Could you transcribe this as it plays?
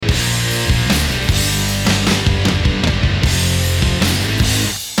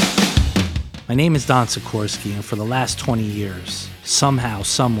My name is Don Sikorsky, and for the last 20 years, somehow,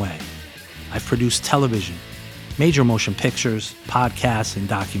 someway, I've produced television, major motion pictures, podcasts, and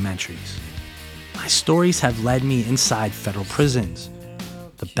documentaries. My stories have led me inside federal prisons,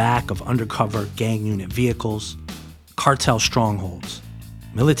 the back of undercover gang unit vehicles, cartel strongholds,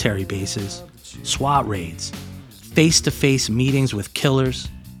 military bases, SWAT raids, face-to-face meetings with killers,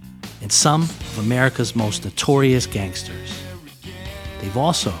 and some of America's most notorious gangsters. They've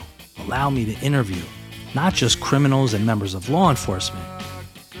also allowed me to interview not just criminals and members of law enforcement,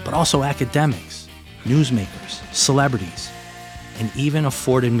 but also academics, newsmakers, celebrities, and even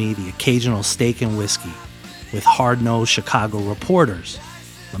afforded me the occasional steak and whiskey with hard-nosed Chicago reporters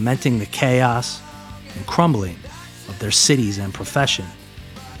lamenting the chaos and crumbling of their cities and profession.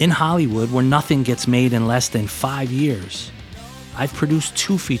 In Hollywood, where nothing gets made in less than 5 years, I've produced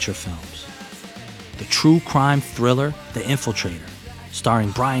 2 feature films. The true crime thriller, The Infiltrator,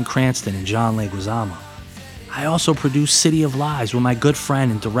 starring Bryan Cranston and John Leguizamo. I also produced City of Lies with my good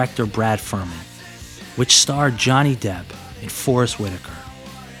friend and director Brad Furman, which starred Johnny Depp and Forrest Whitaker,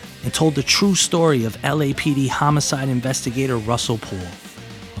 and told the true story of LAPD homicide investigator Russell Poole,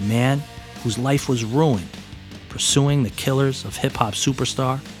 a man whose life was ruined pursuing the killers of hip-hop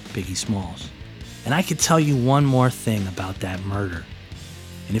superstar Biggie Smalls. And I could tell you one more thing about that murder.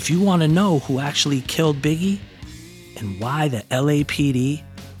 And if you want to know who actually killed Biggie and why the LAPD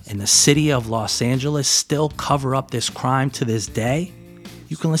and the city of Los Angeles still cover up this crime to this day,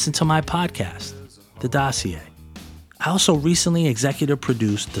 you can listen to my podcast, The Dossier. I also recently executive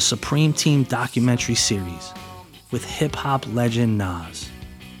produced the Supreme Team documentary series with hip-hop legend Nas,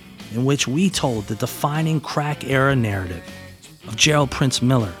 in which we told the defining crack era narrative of Gerald Prince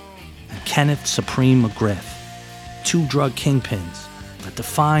Miller and Kenneth Supreme McGriff, 2 drug kingpins that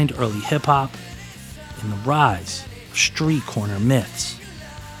defined early hip-hop and the rise of street corner myths.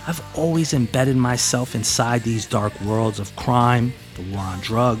 I've always embedded myself inside these dark worlds of crime, the war on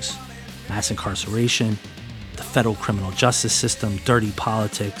drugs, mass incarceration, the federal criminal justice system, dirty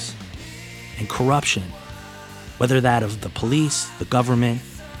politics, and corruption, whether that of the police, the government,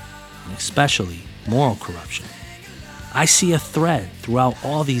 and especially moral corruption. I see a thread throughout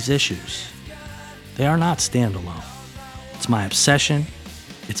all these issues. They are not standalone. It's my obsession.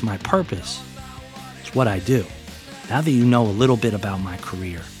 It's my purpose. It's what I do. Now that you know a little bit about my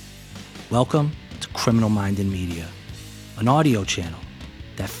career, welcome to Criminal Minded Media, an audio channel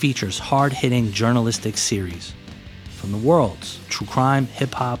that features hard-hitting journalistic series from the worlds of true crime,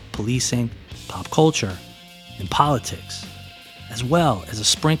 hip-hop, policing, pop culture, and politics, as well as a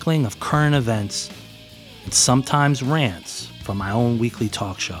sprinkling of current events and sometimes rants from my own weekly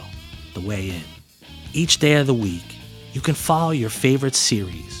talk show, The Way In. Each day of the week, you can follow your favorite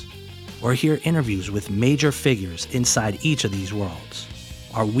series or hear interviews with major figures inside each of these worlds.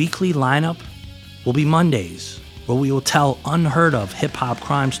 Our weekly lineup will be Mondays, where we will tell unheard of hip-hop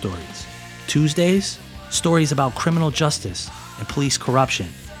crime stories. Tuesdays, stories about criminal justice and police corruption.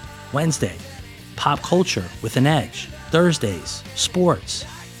 Wednesday, pop culture with an edge. Thursdays, sports.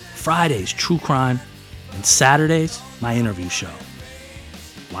 Fridays, true crime. And Saturdays, my interview show.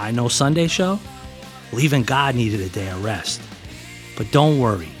 Why no Sunday show? Well, even God needed a day of rest. But don't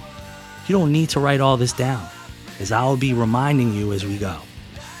worry, you don't need to write all this down, as I will be reminding you as we go.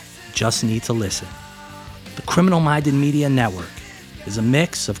 You just need to listen. The Criminal Minded Media Network is a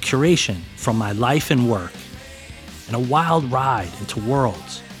mix of curation from my life and work, and a wild ride into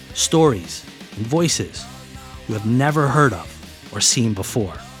worlds, stories, and voices you have never heard of or seen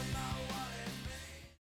before.